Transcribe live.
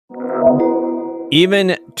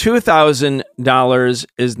Even $2,000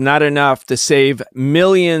 is not enough to save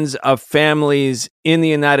millions of families in the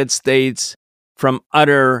United States from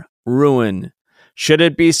utter ruin. Should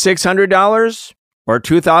it be $600 or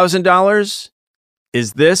 $2,000?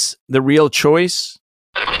 Is this the real choice?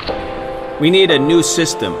 We need a new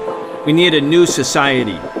system. We need a new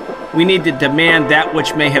society. We need to demand that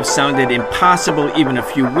which may have sounded impossible even a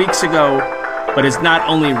few weeks ago, but is not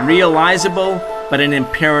only realizable, but an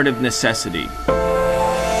imperative necessity.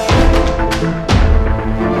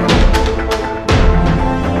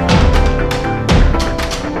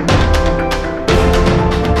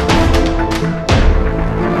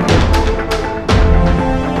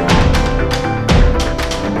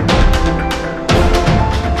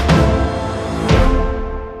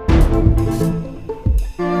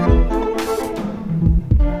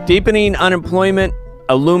 Deepening unemployment,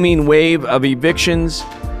 a looming wave of evictions,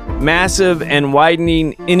 massive and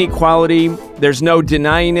widening inequality, there's no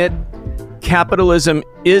denying it. Capitalism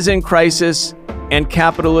is in crisis, and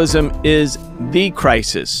capitalism is the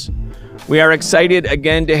crisis. We are excited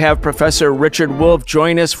again to have Professor Richard Wolff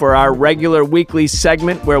join us for our regular weekly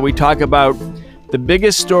segment where we talk about the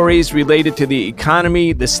biggest stories related to the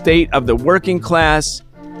economy, the state of the working class,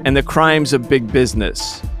 and the crimes of big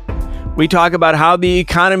business. We talk about how the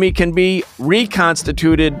economy can be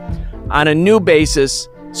reconstituted on a new basis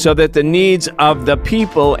so that the needs of the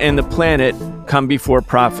people and the planet come before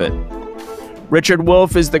profit. Richard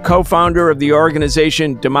Wolff is the co-founder of the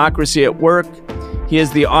organization Democracy at Work. He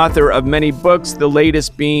is the author of many books, the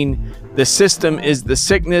latest being The System is the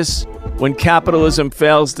Sickness, When Capitalism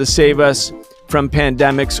Fails to Save Us from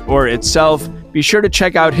Pandemics or Itself. Be sure to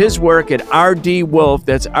check out his work at rdwolff,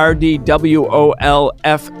 that's rdwolff.com.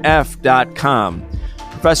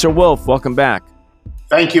 Professor Wolff, welcome back.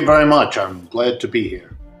 Thank you very much. I'm glad to be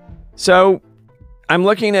here. So I'm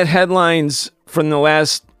looking at headlines from the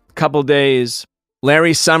last couple days.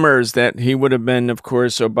 Larry Summers, that he would have been, of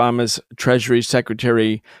course, Obama's Treasury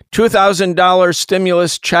Secretary, $2,000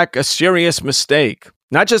 stimulus check, a serious mistake.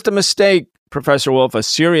 Not just a mistake, Professor Wolff, a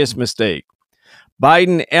serious mistake.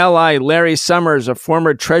 Biden ally Larry Summers, a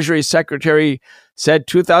former Treasury Secretary, said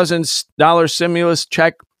 $2,000 stimulus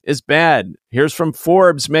check is bad. Here's from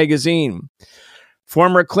Forbes magazine.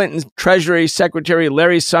 Former Clinton Treasury Secretary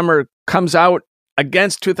Larry Summers comes out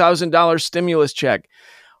against $2,000 stimulus check.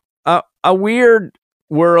 A weird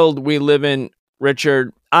world we live in,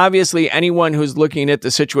 Richard. Obviously, anyone who's looking at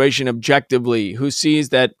the situation objectively, who sees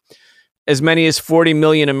that as many as 40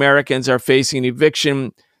 million Americans are facing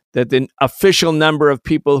eviction, that the official number of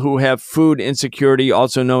people who have food insecurity,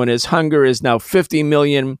 also known as hunger, is now 50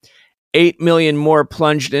 million, 8 million more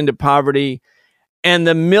plunged into poverty. And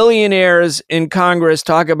the millionaires in Congress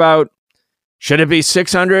talk about, should it be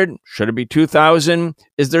 600? Should it be 2,000?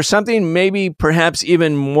 Is there something maybe perhaps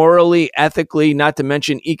even morally, ethically, not to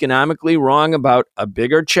mention economically wrong about a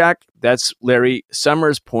bigger check? That's Larry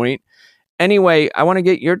Summers' point. Anyway, I want to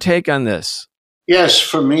get your take on this. Yes,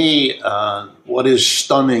 for me, what is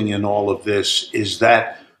stunning in all of this is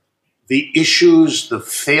that the issues, the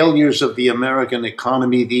failures of the American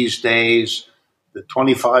economy these days, the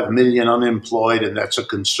 25 million unemployed, and that's a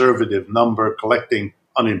conservative number, collecting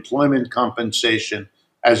unemployment compensation,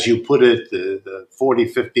 as you put it, the 40,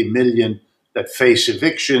 50 million that face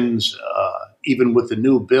evictions, even with the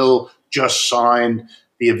new bill just signed,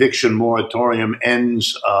 the eviction moratorium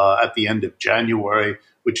ends at the end of January,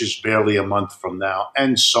 which is barely a month from now,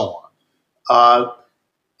 and so on.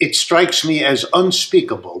 It strikes me as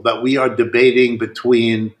unspeakable that we are debating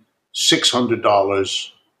between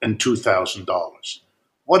 $600 and $2,000.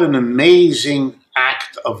 What an amazing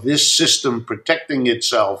act of this system protecting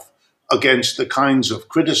itself against the kinds of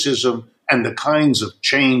criticism and the kinds of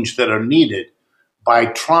change that are needed by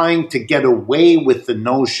trying to get away with the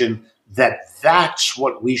notion that that's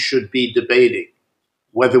what we should be debating,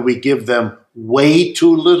 whether we give them way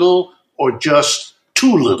too little or just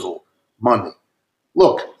too little money.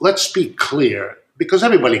 Look, let's be clear, because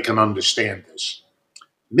everybody can understand this.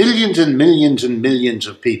 Millions and millions and millions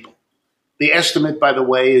of people. The estimate, by the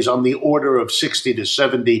way, is on the order of 60 to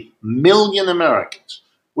 70 million Americans.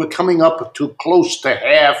 We're coming up to close to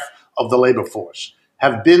half of the labor force,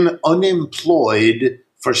 have been unemployed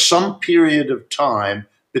for some period of time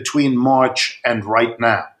between March and right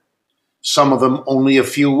now. Some of them only a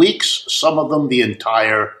few weeks, some of them the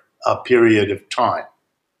entire period of time.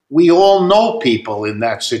 We all know people in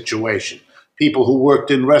that situation, people who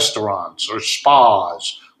worked in restaurants or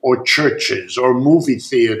spas or churches or movie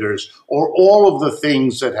theaters or all of the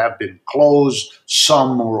things that have been closed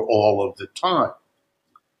some or all of the time.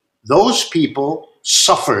 Those people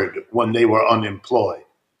suffered when they were unemployed.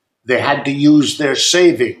 They had to use their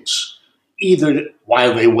savings either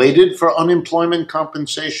while they waited for unemployment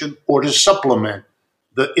compensation or to supplement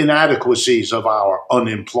the inadequacies of our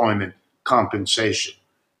unemployment compensation.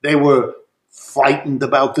 They were frightened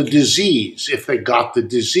about the disease. If they got the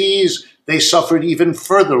disease, they suffered even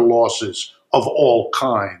further losses of all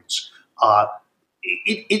kinds.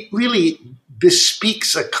 It really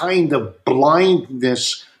bespeaks a kind of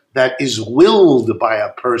blindness that is willed by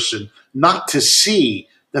a person not to see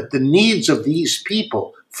that the needs of these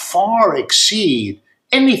people far exceed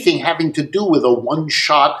anything having to do with a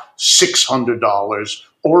one-shot $600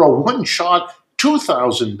 or a one-shot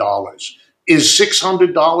 $2,000. Is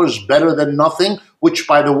 $600 better than nothing? Which,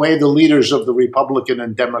 by the way, the leaders of the Republican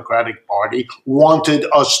and Democratic Party wanted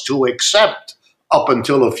us to accept up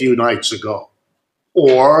until a few nights ago.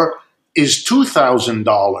 Or is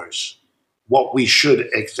 $2,000 what we should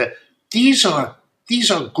accept? These are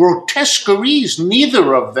grotesqueries.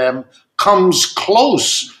 Neither of them comes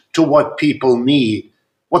close to what people need.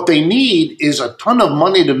 What they need is a ton of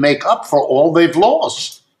money to make up for all they've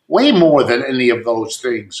lost. Way more than any of those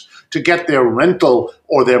things, to get their rental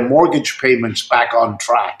or their mortgage payments back on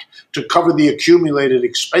track, to cover the accumulated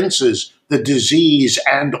expenses the disease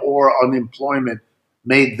and or unemployment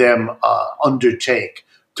made them undertake,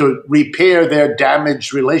 to repair their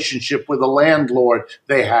damaged relationship with the landlord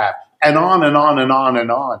they have, and on and on and on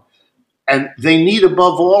and on. And they need,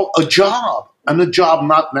 above all, a job, and a job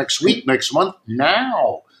not next week, next month,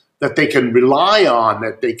 now, that they can rely on,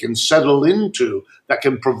 that they can settle into, that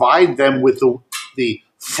can provide them with the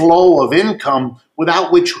flow of income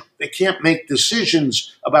without which they can't make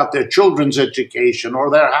decisions about their children's education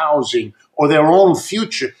or their housing or their own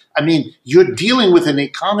future. I mean, you're dealing with an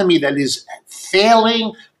economy that is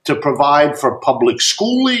failing to provide for public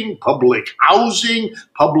schooling, public housing,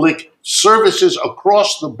 public services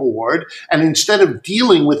across the board. And instead of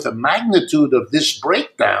dealing with the magnitude of this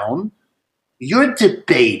breakdown, you're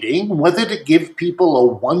debating whether to give people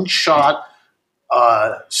a one-shot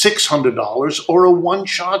 $600 or a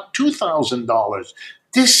one-shot $2,000.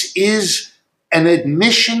 This is an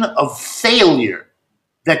admission of failure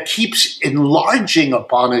that keeps enlarging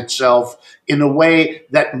upon itself in a way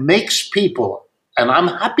that makes people, and I'm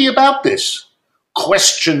happy about this,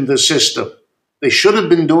 question the system. They should have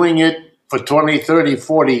been doing it for 20, 30,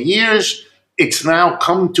 40 years. It's now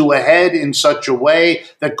come to a head in such a way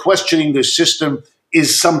that questioning the system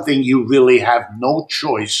is something you really have no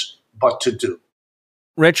choice but to do.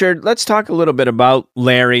 Richard, let's talk a little bit about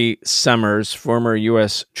Larry Summers, former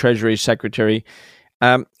U.S. Treasury Secretary.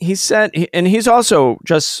 He said, and he's also,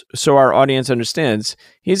 just so our audience understands,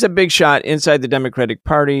 he's a big shot inside the Democratic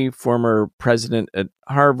Party, former president at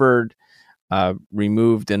Harvard,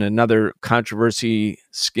 removed in another controversy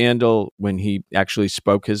scandal when he actually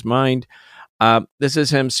spoke his mind. This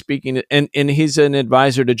is him speaking, and he's an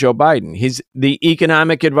advisor to Joe Biden. He's the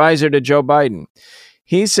economic advisor to Joe Biden.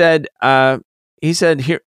 He said,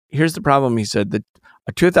 here's the problem. He said that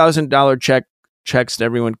a $2,000 checks to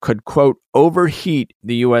everyone could, quote, overheat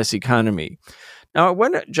the U.S. economy. Now, I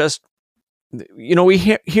want to just, we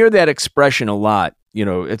hear that expression a lot.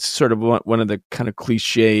 It's sort of one of the kind of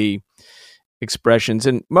cliche expressions.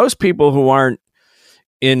 And most people who aren't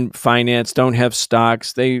in finance, don't have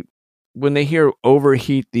stocks, when they hear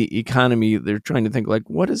overheat the economy, they're trying to think like,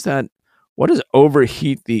 what is that? What does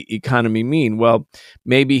overheat the economy mean? Well,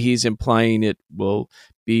 maybe he's implying it will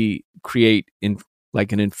create an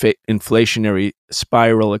inflationary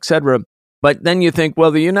spiral, et cetera. But then you think,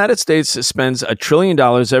 well, the United States spends $1 trillion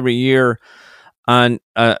every year on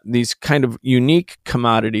these kind of unique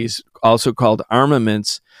commodities, also called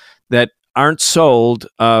armaments, that aren't sold,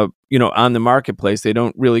 on the marketplace. They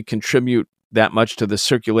don't really contribute that much to the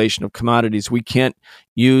circulation of commodities. We can't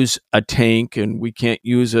use a tank and we can't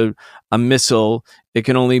use a missile. It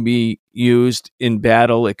can only be used in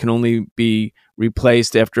battle. It can only be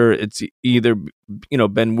replaced after it's either,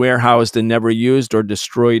 been warehoused and never used or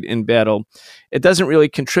destroyed in battle. It doesn't really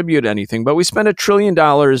contribute anything, but we spend $1 trillion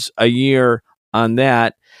a year on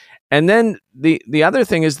that. And then the other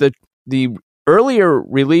thing is that the earlier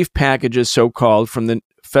relief packages, so-called, from the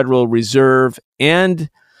Federal Reserve and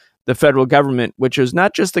the federal government, which is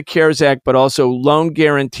not just the CARES Act, but also loan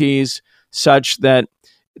guarantees, such that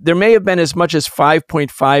there may have been as much as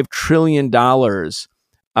 $5.5 trillion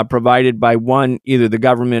provided by either the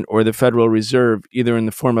government or the Federal Reserve, either in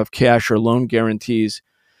the form of cash or loan guarantees.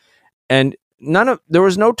 And there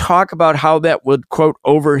was no talk about how that would, quote,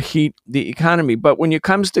 overheat the economy. But when it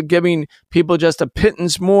comes to giving people just a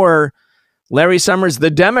pittance more, Larry Summers,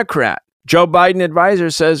 the Democrat, Joe Biden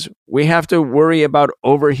advisor, says we have to worry about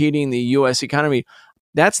overheating the U.S. economy.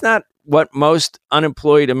 That's not what most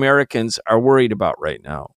unemployed Americans are worried about right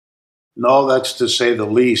now. No, that's to say the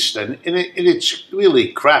least. And it's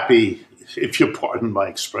really crappy, if you pardon my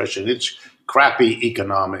expression, it's crappy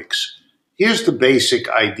economics. Here's the basic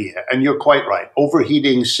idea, and you're quite right.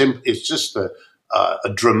 Overheating is just a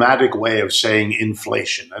dramatic way of saying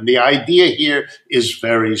inflation. And the idea here is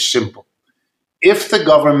very simple. If the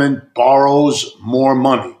government borrows more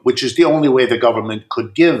money, which is the only way the government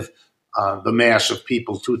could give the mass of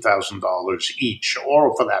people $2,000 each,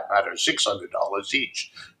 or for that matter, $600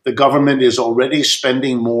 each, the government is already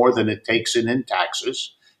spending more than it takes in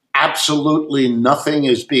taxes. Absolutely nothing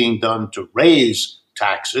is being done to raise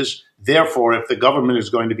taxes. Therefore, if the government is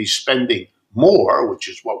going to be spending more, which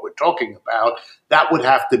is what we're talking about, that would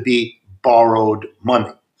have to be borrowed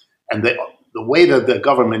money. And the way that the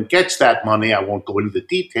government gets that money, I won't go into the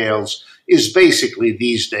details, is basically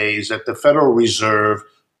these days that the Federal Reserve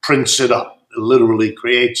prints it up, literally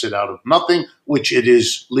creates it out of nothing, which it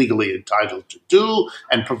is legally entitled to do,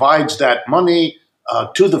 and provides that money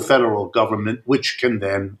to the federal government, which can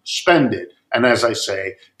then spend it. And as I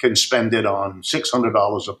say, can spend it on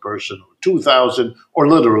 $600 a person, or $2,000, or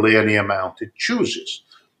literally any amount it chooses.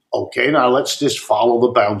 Okay, now let's just follow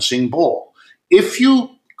the bouncing ball. If you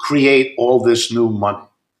create all this new money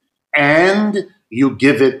and you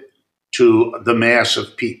give it to the mass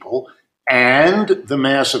of people, and the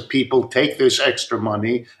mass of people take this extra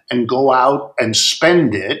money and go out and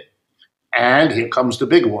spend it, and here comes the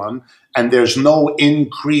big one, and there's no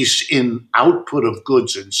increase in output of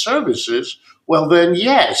goods and services, well then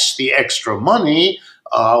yes, the extra money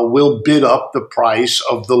will bid up the price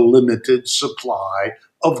of the limited supply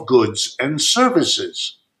of goods and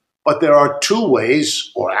services. But there are two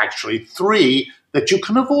ways, or actually three, that you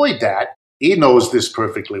can avoid that. He knows this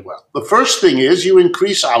perfectly well. The first thing is you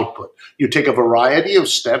increase output. You take a variety of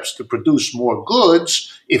steps to produce more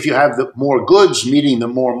goods. If you have the more goods meeting the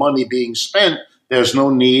more money being spent, there's no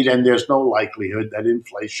need and there's no likelihood that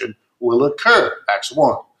inflation will occur. That's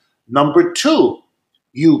one. Number two,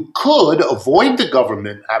 you could avoid the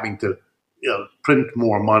government having to print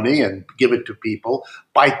more money and give it to people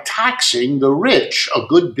by taxing the rich a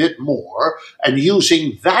good bit more and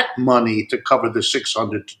using that money to cover the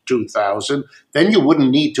 600 to 2,000. Then you wouldn't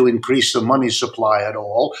need to increase the money supply at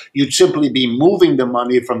all. You'd simply be moving the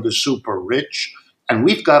money from the super rich. And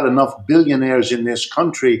we've got enough billionaires in this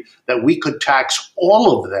country that we could tax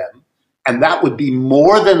all of them. And that would be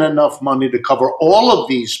more than enough money to cover all of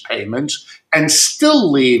these payments and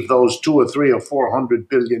still leave those 2 or 3 or 400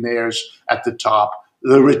 billionaires at the top,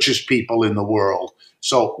 the richest people in the world.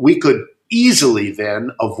 So we could easily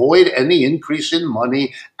then avoid any increase in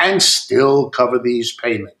money and still cover these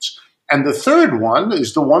payments. And the third one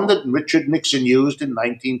is the one that Richard Nixon used in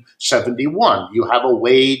 1971. You have a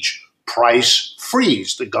wage price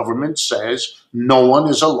freeze. The government says no one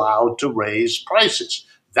is allowed to raise prices.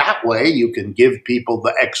 That way you can give people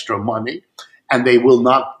the extra money, and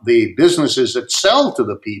the businesses that sell to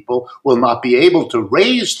the people will not be able to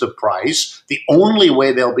raise the price. The only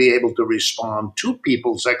way they'll be able to respond to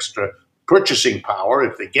people's extra purchasing power,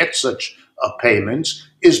 if they get such payments,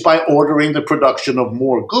 is by ordering the production of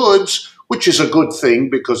more goods, which is a good thing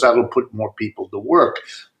because that'll put more people to work.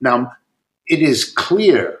 Now, it is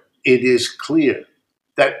clear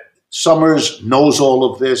that Summers knows all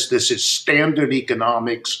of this. This is standard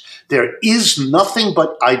economics. There is nothing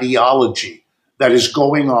but ideology that is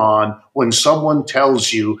going on when someone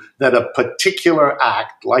tells you that a particular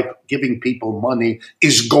act, like giving people money,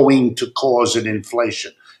 is going to cause an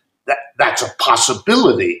inflation. That's a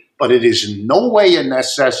possibility, but it is in no way a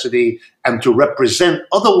necessity, and to represent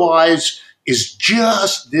otherwise is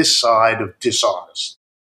just this side of dishonest.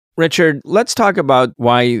 Richard, let's talk about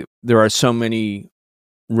why there are so many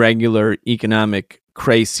regular economic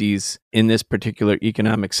crises in this particular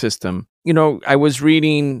economic system. I was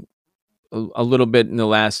reading a little bit in the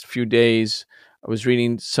last few days. I was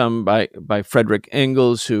reading some by Frederick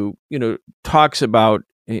Engels, who, talks about,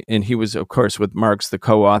 and he was, of course, with Marx, the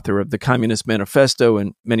co-author of the Communist Manifesto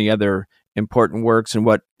and many other important works and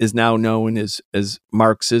what is now known as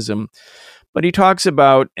Marxism. But he talks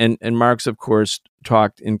about, and Marx, of course,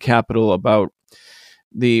 talked in Capital about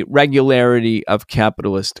the regularity of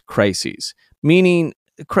capitalist crises, meaning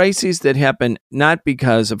crises that happen not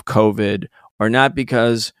because of COVID, or not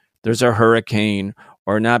because there's a hurricane,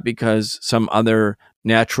 or not because some other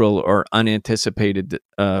natural or unanticipated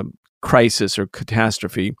crisis or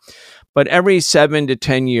catastrophe, but every 7 to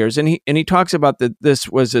 10 years. And he talks about that this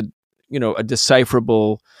was a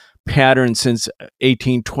decipherable pattern since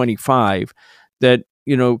 1825, that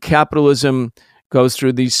capitalism goes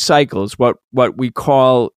through these cycles, what we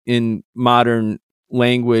call in modern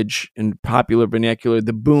language in popular vernacular,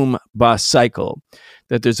 the boom bust cycle,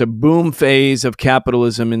 that there's a boom phase of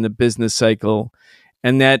capitalism in the business cycle,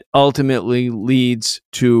 and that ultimately leads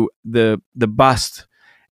to the bust.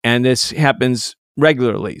 And this happens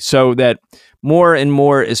regularly, so that more and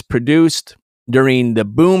more is produced during the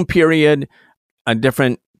boom period.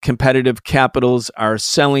 Different competitive capitals are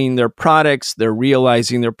selling their products. They're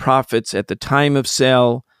realizing their profits at the time of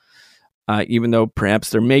sale. Even though perhaps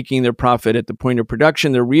they're making their profit at the point of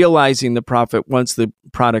production, they're realizing the profit once the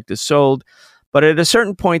product is sold. But at a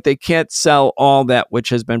certain point, they can't sell all that which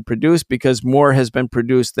has been produced because more has been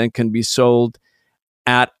produced than can be sold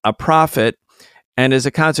at a profit. And as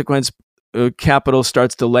a consequence, capital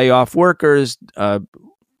starts to lay off workers,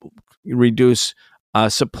 reduce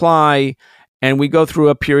supply, and we go through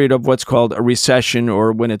a period of what's called a recession,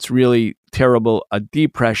 or when it's really terrible, a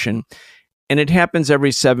depression. And it happens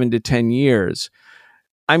every 7 to 10 years.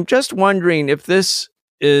 I'm just wondering if this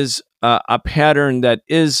is a pattern that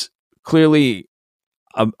is clearly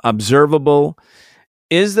observable.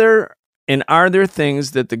 Is there and are there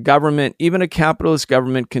things that the government, even a capitalist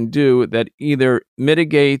government, can do that either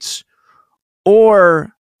mitigates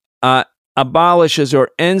or abolishes or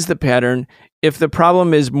ends the pattern if the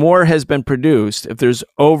problem is more has been produced, if there's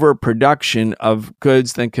overproduction of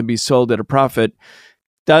goods than can be sold at a profit?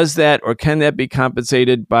 Does that or can that be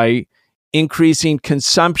compensated by increasing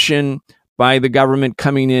consumption by the government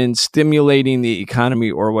coming in, stimulating the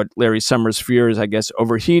economy, or what Larry Summers fears, I guess,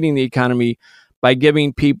 overheating the economy by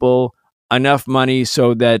giving people enough money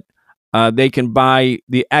so that they can buy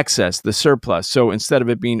the excess, the surplus. So instead of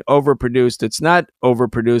it being overproduced, it's not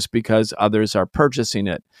overproduced because others are purchasing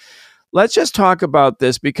it. Let's just talk about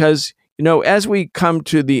this because, you know, as we come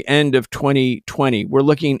to the end of 2020, we're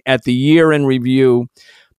looking at the year in review,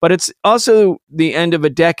 but it's also the end of a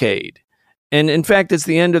decade. And in fact, it's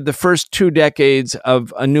the end of the first 2 decades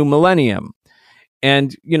of a new millennium.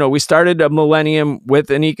 And, you know, we started a millennium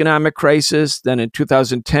with an economic crisis. Then in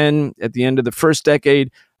 2010, at the end of the first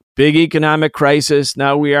decade, big economic crisis.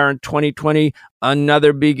 Now we are in 2020,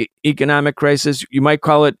 another big economic crisis. You might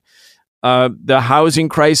call it the housing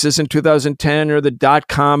crisis in 2010 or the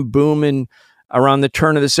dot-com boom in around the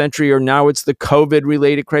turn of the century, or now it's the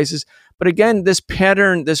COVID-related crisis. But again, this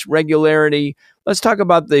pattern, this regularity, let's talk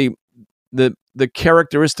about the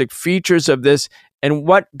characteristic features of this and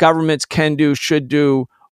what governments can do, should do,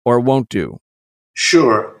 or won't do.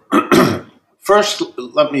 Sure. First,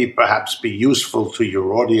 let me perhaps be useful to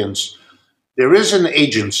your audience. There is an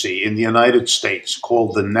agency in the United States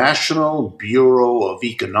called the National Bureau of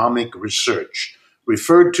Economic Research,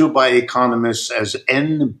 referred to by economists as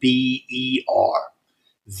NBER.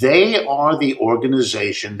 They are the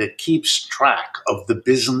organization that keeps track of the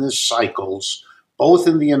business cycles, both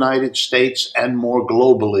in the United States and more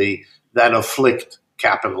globally, that afflict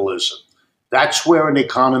capitalism. That's where an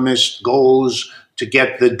economist goes to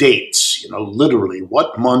get the dates, literally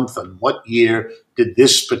what month and what year did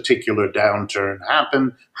this particular downturn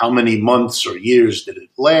happen? How many months or years did it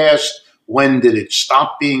last? When did it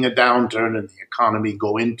stop being a downturn and the economy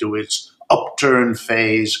go into its upturn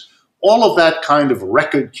phase? All of that kind of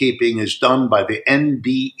record keeping is done by the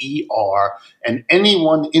NBER, and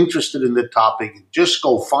anyone interested in the topic, just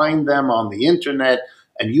go find them on the internet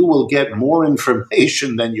and you will get more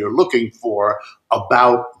information than you're looking for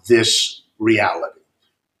about this reality.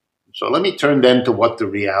 So let me turn then to what the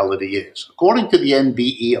reality is. According to the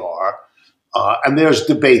NBER, and there's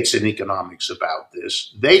debates in economics about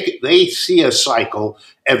this, they see a cycle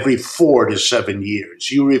every 4 to 7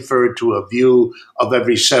 years. You referred to a view of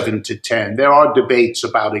every 7 to 10. There are debates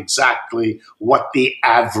about exactly what the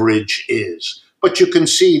average is. But you can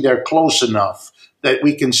see they're close enough that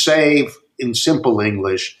we can say, in simple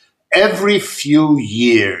English, every few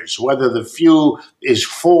years, whether the few is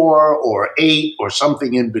 4 or 8 or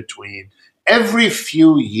something in between, every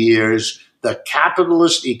few years, the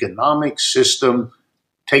capitalist economic system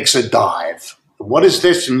takes a dive. What does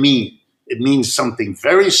this mean? It means something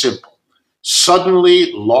very simple.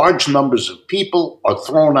 Suddenly, large numbers of people are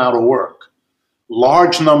thrown out of work.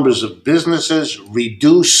 Large numbers of businesses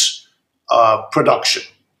reduce production,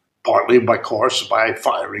 partly, of course, by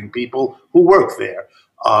firing people who work there.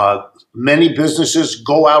 Many businesses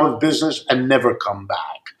go out of business and never come back.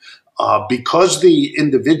 Because the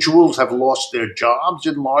individuals have lost their jobs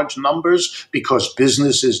in large numbers, because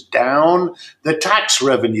business is down, the tax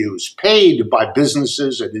revenues paid by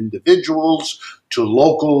businesses and individuals to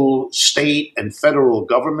local, state, and federal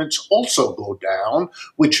governments also go down,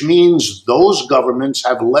 which means those governments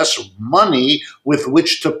have less money with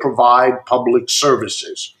which to provide public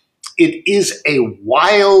services. It is a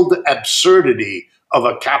wild absurdity of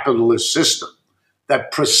a capitalist system that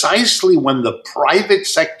precisely when the private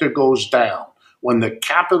sector goes down, when the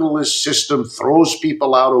capitalist system throws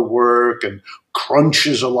people out of work and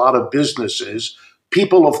crunches a lot of businesses,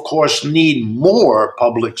 people, of course, need more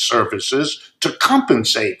public services to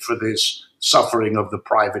compensate for this suffering of the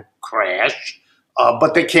private crash.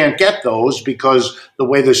 But they can't get those because the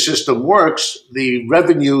way the system works, the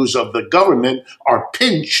revenues of the government are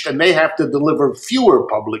pinched and they have to deliver fewer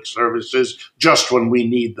public services just when we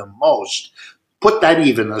need them most. Put that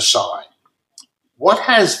even aside. What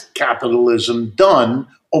has capitalism done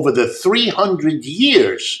over the 300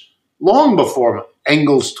 years, long before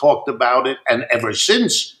Engels talked about it and ever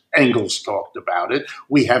since Engels talked about it,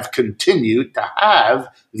 we have continued to have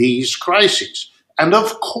these crises. And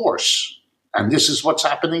of course, and this is what's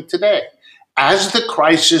happening today, as the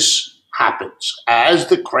crisis happens, as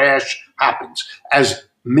the crash happens, as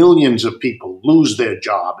millions of people lose their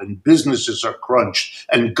job and businesses are crunched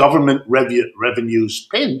and government revenues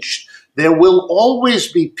pinched, there will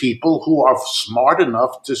always be people who are smart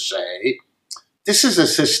enough to say, this is a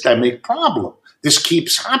systemic problem. This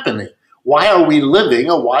keeps happening. Why are we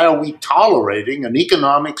living or why are we tolerating an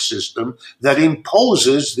economic system that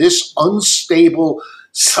imposes this unstable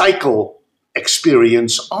cycle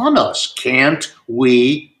experience on us? Can't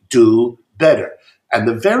we do better? And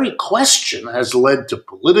the very question has led to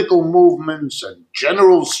political movements and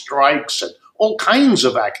general strikes and all kinds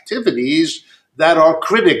of activities that are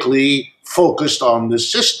critically focused on the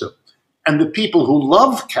system. And the people who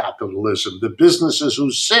love capitalism, the businesses who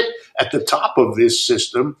sit at the top of this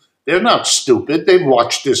system, they're not stupid. They've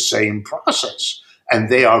watched this same process. And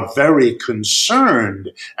they are very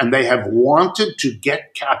concerned, and they have wanted to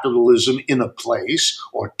get capitalism in a place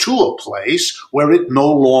or to a place where it no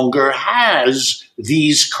longer has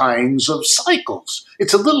these kinds of cycles.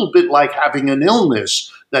 It's a little bit like having an illness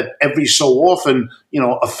that every so often,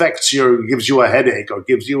 affects gives you a headache or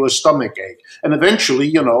gives you a stomach ache. And eventually,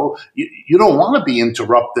 you don't want to be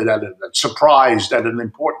interrupted surprised at an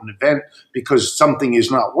important event because something is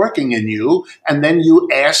not working in you. And then you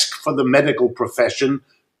ask for the medical profession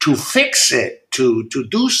to fix it, to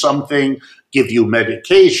do something, give you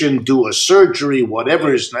medication, do a surgery,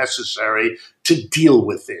 whatever is necessary to deal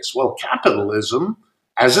with this. Well, capitalism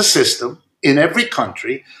as a system in every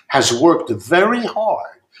country has worked very hard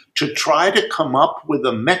to try to come up with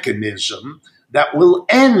a mechanism that will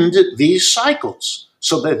end these cycles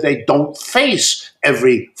so that they don't face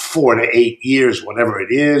every 4 to 8 years, whatever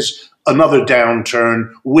it is, another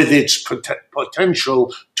downturn with its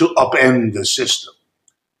potential to upend the system.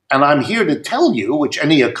 And I'm here to tell you, which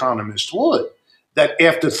any economist would, that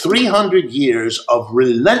after 300 years of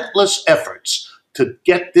relentless efforts to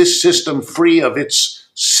get this system free of its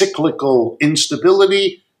cyclical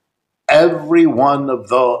instability, every one of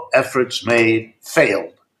the efforts made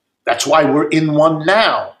failed. That's why we're in one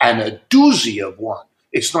now, and a doozy of one.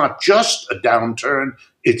 It's not just a downturn,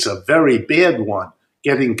 it's a very bad one,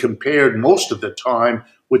 getting compared most of the time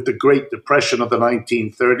with the Great Depression of the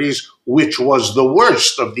 1930s, which was the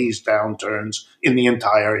worst of these downturns in the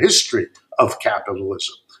entire history of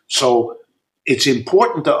capitalism. So it's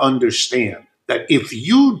important to understand that if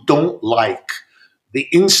you don't like the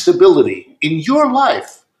instability in your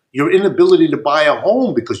life, your inability to buy a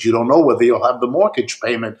home because you don't know whether you'll have the mortgage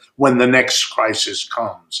payment when the next crisis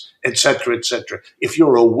comes, et cetera, et cetera. If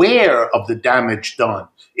you're aware of the damage done,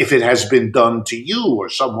 if it has been done to you or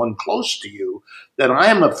someone close to you, then I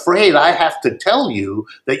am afraid I have to tell you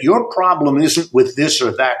that your problem isn't with this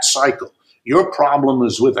or that cycle. Your problem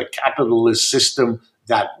is with a capitalist system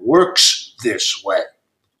that works this way.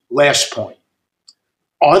 Last point.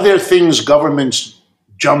 Are there things governments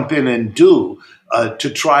jump in and do to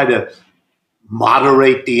try to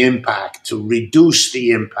moderate the impact, to reduce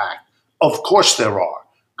the impact? Of course there are.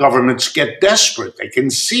 Governments get desperate. They can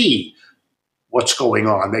see what's going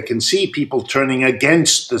on. They can see people turning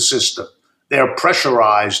against the system. They're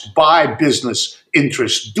pressurized by business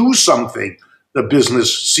interests. Do something, the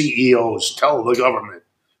business CEOs tell the government.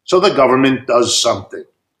 So the government does something.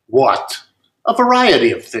 What? A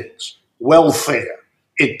variety of things. Welfare.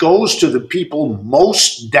 It goes to the people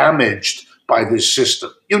most damaged by this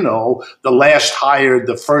system. The last hired,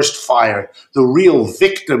 the first fired, the real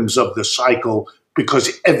victims of the cycle,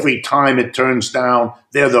 because every time it turns down,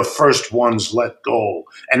 they're the first ones let go.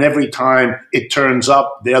 And every time it turns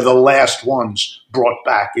up, they're the last ones brought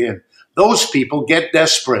back in. Those people get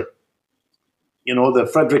desperate. The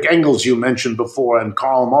Friedrich Engels you mentioned before and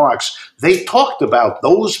Karl Marx, they talked about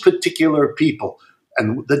those particular people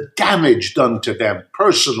and the damage done to them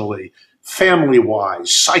personally,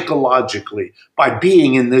 family-wise, psychologically, by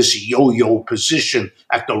being in this yo-yo position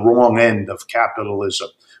at the wrong end of capitalism.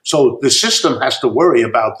 So the system has to worry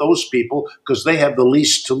about those people because they have the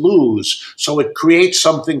least to lose. So it creates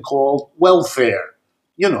something called welfare,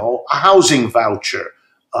 a housing voucher,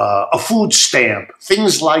 a food stamp,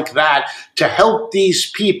 things like that to help these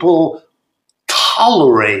people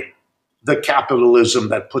tolerate the capitalism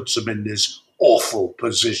that puts them in this awful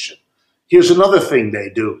position. Here's another thing they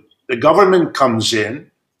do. The government comes in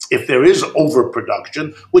if there is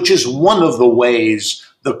overproduction, which is one of the ways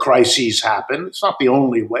the crises happen. It's not the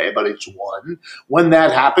only way, but it's one. When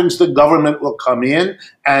that happens, the government will come in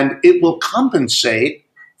and it will compensate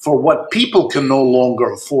for what people can no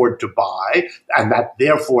longer afford to buy, and that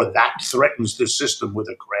therefore that threatens the system with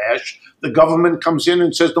a crash. The government comes in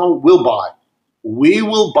and says, no, we'll buy. We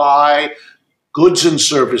will buy goods and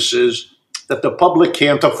services that the public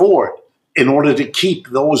can't afford in order to keep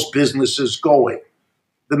those businesses going.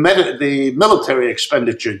 The military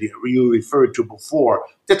expenditure you referred to before,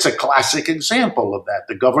 that's a classic example of that.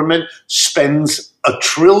 The government spends $1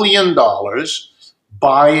 trillion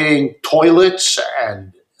buying toilets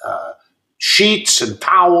and sheets and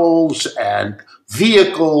towels and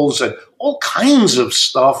vehicles and all kinds of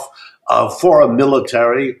stuff for a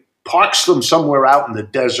military, parks them somewhere out in the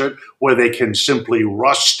desert where they can simply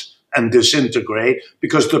rust and disintegrate,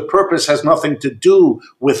 because the purpose has nothing to do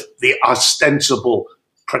with the ostensible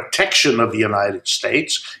protection of the United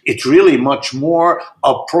States. It's really much more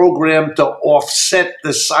a program to offset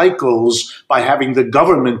the cycles by having the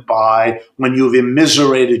government buy when you've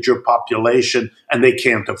immiserated your population and they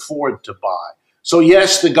can't afford to buy. So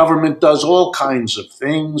yes, the government does all kinds of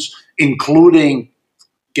things, including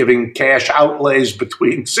giving cash outlays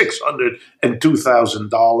between $600 and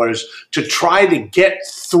 $2,000 to try to get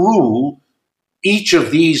through each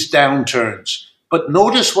of these downturns. But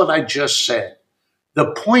notice what I just said.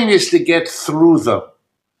 The point is to get through them.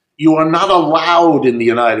 You are not allowed in the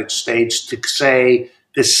United States to say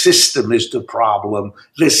the system is the problem.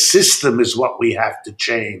 The system is what we have to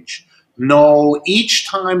change. No, each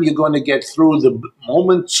time you're going to get through the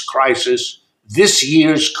moment's crisis, this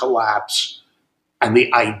year's collapse, and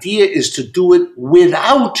the idea is to do it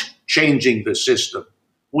without changing the system,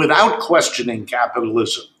 without questioning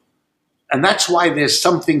capitalism. And that's why there's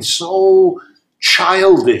something so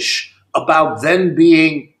childish about then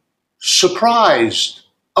being surprised,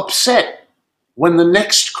 upset when the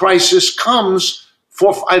next crisis comes 4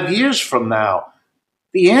 or 5 years from now.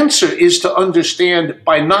 The answer is to understand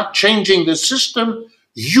by not changing the system,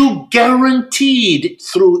 you guaranteed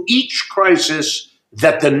through each crisis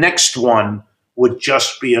that the next one would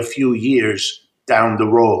just be a few years down the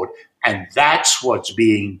road. And that's what's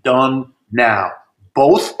being done now,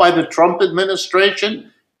 both by the Trump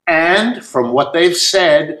administration and, from what they've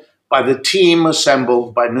said, by the team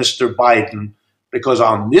assembled by Mr. Biden. Because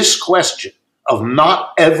on this question of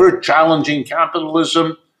not ever challenging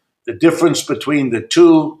capitalism, the difference between the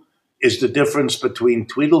two is the difference between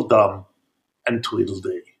Tweedledum and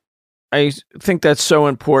Tweedledee. I think that's so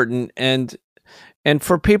important. And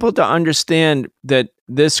for people to understand that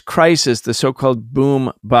this crisis, the so-called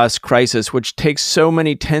boom-bust crisis, which takes so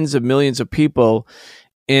many tens of millions of people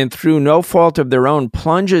and through no fault of their own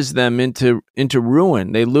plunges them into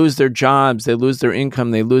ruin. They lose their jobs, they lose their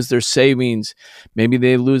income, they lose their savings, maybe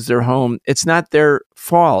they lose their home. It's not their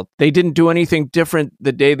fault. They didn't do anything different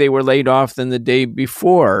the day they were laid off than the day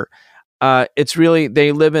before. It's really,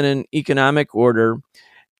 they live in an economic order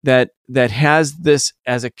that has this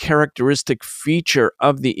as a characteristic feature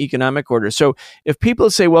of the economic order. So if people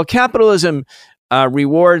say, well, capitalism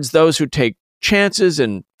rewards those who take chances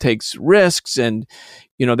and takes risks, and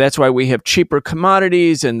that's why we have cheaper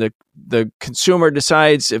commodities, and the consumer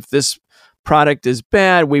decides if this product is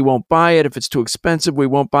bad, we won't buy it. If it's too expensive, we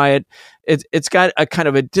won't buy it. It's got a kind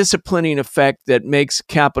of a disciplining effect that makes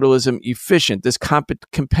capitalism efficient. This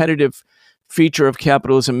competitive feature of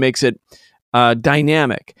capitalism makes it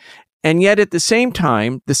dynamic. And yet at the same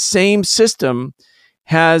time, the same system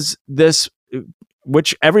has this,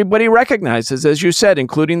 which everybody recognizes, as you said,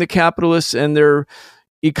 including the capitalists and their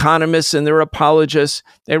economists and their apologists.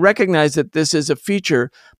 They recognize that this is a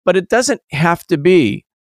feature, but it doesn't have to be.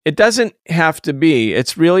 It doesn't have to be.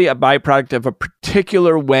 It's really a byproduct of a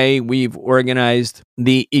particular way we've organized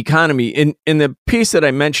the economy. In the piece that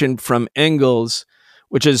I mentioned from Engels,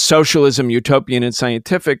 which is Socialism, Utopian and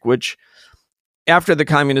Scientific, which after the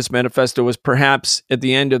Communist Manifesto was perhaps at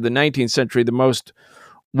the end of the 19th century the most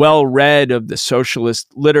well-read of the socialist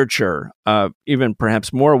literature, even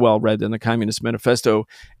perhaps more well-read than the Communist Manifesto,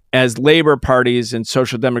 as labor parties and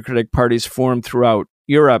social democratic parties formed throughout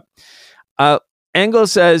Europe.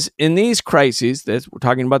 Engels says, in these crises, we're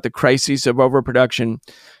talking about the crises of overproduction,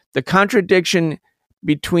 the contradiction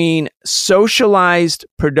between socialized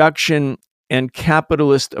production and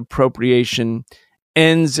capitalist appropriation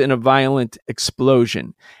ends in a violent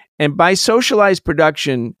explosion. And by socialized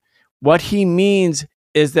production, what he means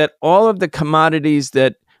is that all of the commodities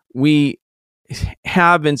that we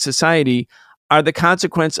have in society are the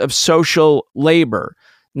consequence of social labor,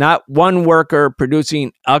 not one worker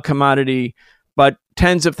producing a commodity, but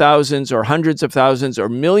tens of thousands or hundreds of thousands or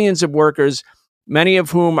millions of workers, many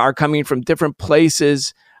of whom are coming from different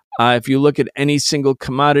places. If you look at any single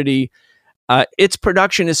commodity, its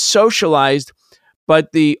production is socialized,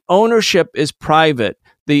 but the ownership is private.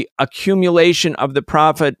 The accumulation of the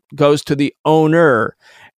profit goes to the owner,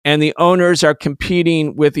 and the owners are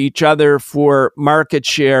competing with each other for market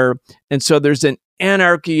share. And so there's an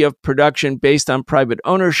anarchy of production based on private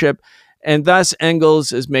ownership. And thus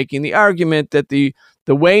Engels is making the argument that the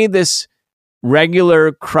way this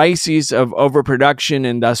regular crises of overproduction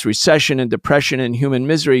and thus recession and depression and human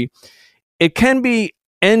misery, it can be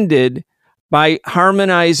ended by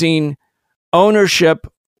harmonizing ownership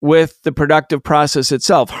with the productive process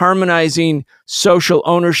itself, harmonizing social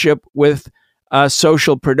ownership with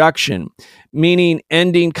social production, meaning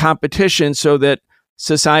ending competition so that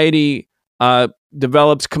society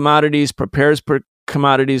develops commodities, prepares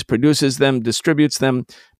commodities, produces them, distributes them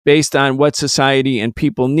based on what society and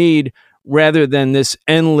people need, rather than this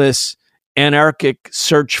endless anarchic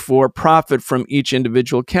search for profit from each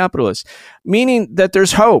individual capitalist, meaning that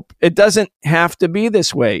there's hope. It doesn't have to be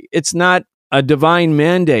this way. It's not a divine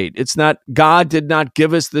mandate. It's not, God did not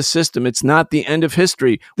give us this system. It's not the end of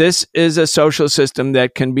history. This is a social system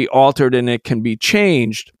that can be altered and it can be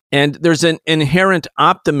changed. And there's an inherent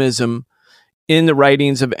optimism in the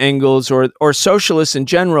writings of Engels or socialists in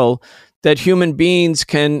general that human beings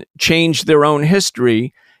can change their own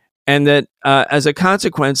history, and that as a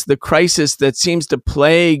consequence, the crisis that seems to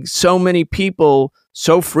plague so many people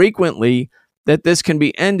so frequently, that this can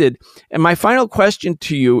be ended. And my final question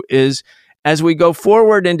to you is, as we go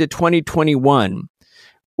forward into 2021,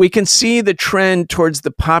 we can see the trend towards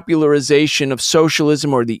the popularization of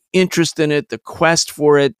socialism, or the interest in it, the quest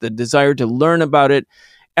for it, the desire to learn about it.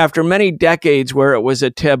 After many decades where it was a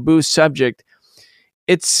taboo subject,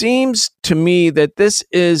 it seems to me that this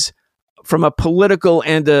is, from a political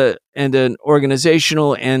and an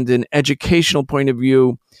organizational and an educational point of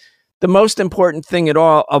view, the most important thing of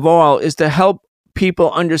all is to help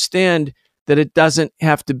people understand that it doesn't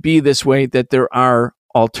have to be this way, that there are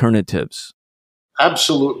alternatives.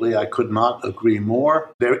 Absolutely, I could not agree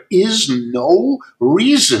more. There is no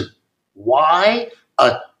reason why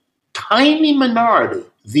a tiny minority,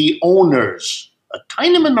 the owners, a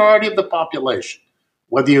tiny minority of the population,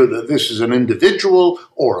 whether this is an individual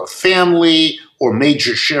or a family or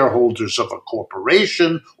major shareholders of a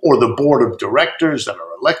corporation or the board of directors that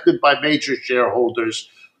are elected by major shareholders,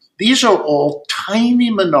 these are all tiny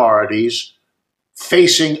minorities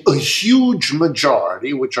facing a huge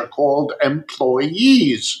majority, which are called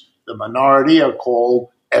employees. The minority are called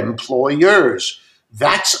employers.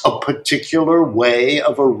 That's a particular way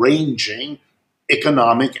of arranging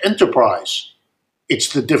economic enterprise.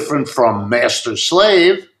 It's the different from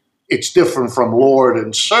master-slave. It's different from lord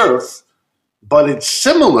and serf, but it's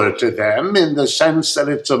similar to them in the sense that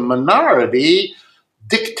it's a minority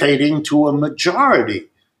dictating to a majority.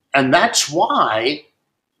 And that's why,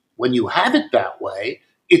 when you have it that way,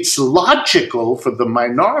 it's logical for the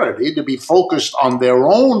minority to be focused on their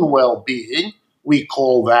own well-being. We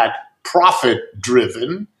call that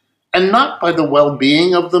profit-driven, and not by the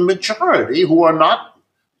well-being of the majority, who are not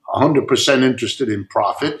 100% interested in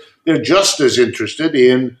profit. They're just as interested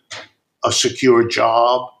in a secure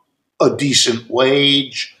job, a decent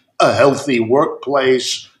wage, a healthy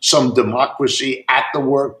workplace, some democracy at the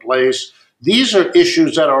workplace. These are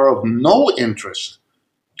issues that are of no interest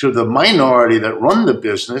to the minority that run the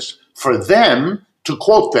business. For them, to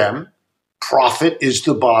quote them, profit is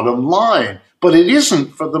the bottom line. But it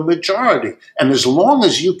isn't for the majority. And as long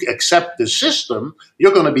as you accept the system,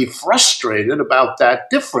 you're going to be frustrated about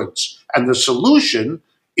that difference. And the solution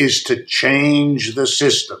is to change the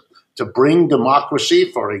system, to bring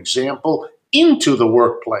democracy, for example, into the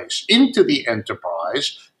workplace, into the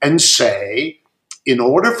enterprise, and say, in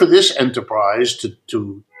order for this enterprise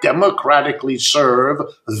to democratically serve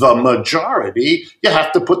the majority, you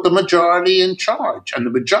have to put the majority in charge. And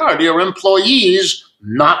the majority are employees,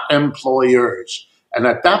 not employers. And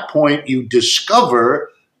at that point, you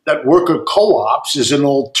discover that worker co-ops is an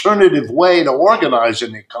alternative way to organize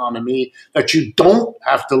an economy, that you don't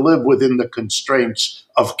have to live within the constraints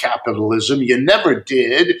of capitalism. You never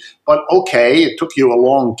did, but okay, it took you a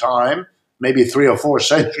long time. maybe 3 or 4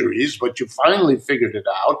 centuries, but you finally figured it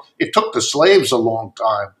out. It took the slaves a long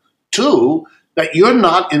time. 2, that you're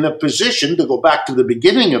not in a position, to go back to the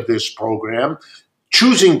beginning of this program,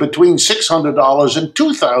 choosing between $600 and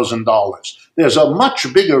 $2,000. There's a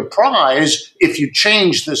much bigger prize. If you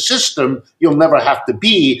change the system, you'll never have to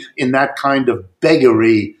be in that kind of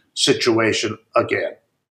beggary situation again.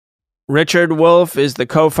 Richard Wolff is the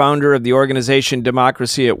co-founder of the organization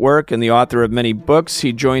Democracy at Work and the author of many books.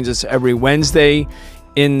 He joins us every Wednesday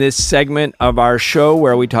in this segment of our show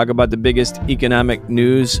where we talk about the biggest economic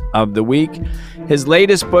news of the week. His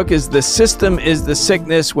latest book is The System is the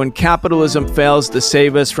Sickness: When Capitalism Fails to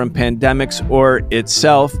Save Us from Pandemics or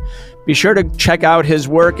Itself. Be sure to check out his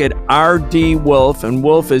work at R.D. Wolff, and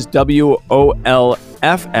Wolff is W-O-L-F-F,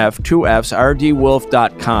 2 F's,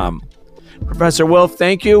 rdwolff.com. Professor Wolff,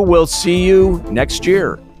 thank you. We'll see you next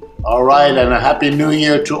year. All right, and a Happy New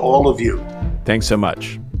Year to all of you. Thanks so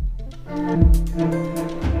much.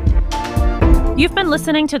 You've been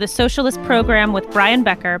listening to The Socialist Program with Brian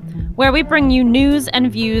Becker, where we bring you news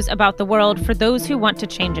and views about the world for those who want to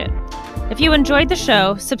change it. If you enjoyed the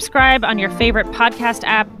show, subscribe on your favorite podcast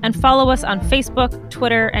app and follow us on Facebook,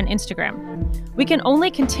 Twitter, and Instagram. We can only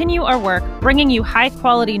continue our work bringing you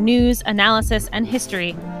high-quality news, analysis, and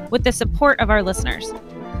history with the support of our listeners.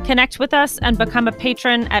 Connect with us and become a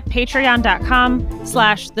patron at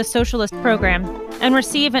patreon.com/The Socialist Program and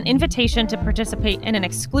receive an invitation to participate in an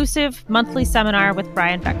exclusive monthly seminar with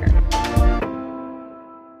Brian Becker.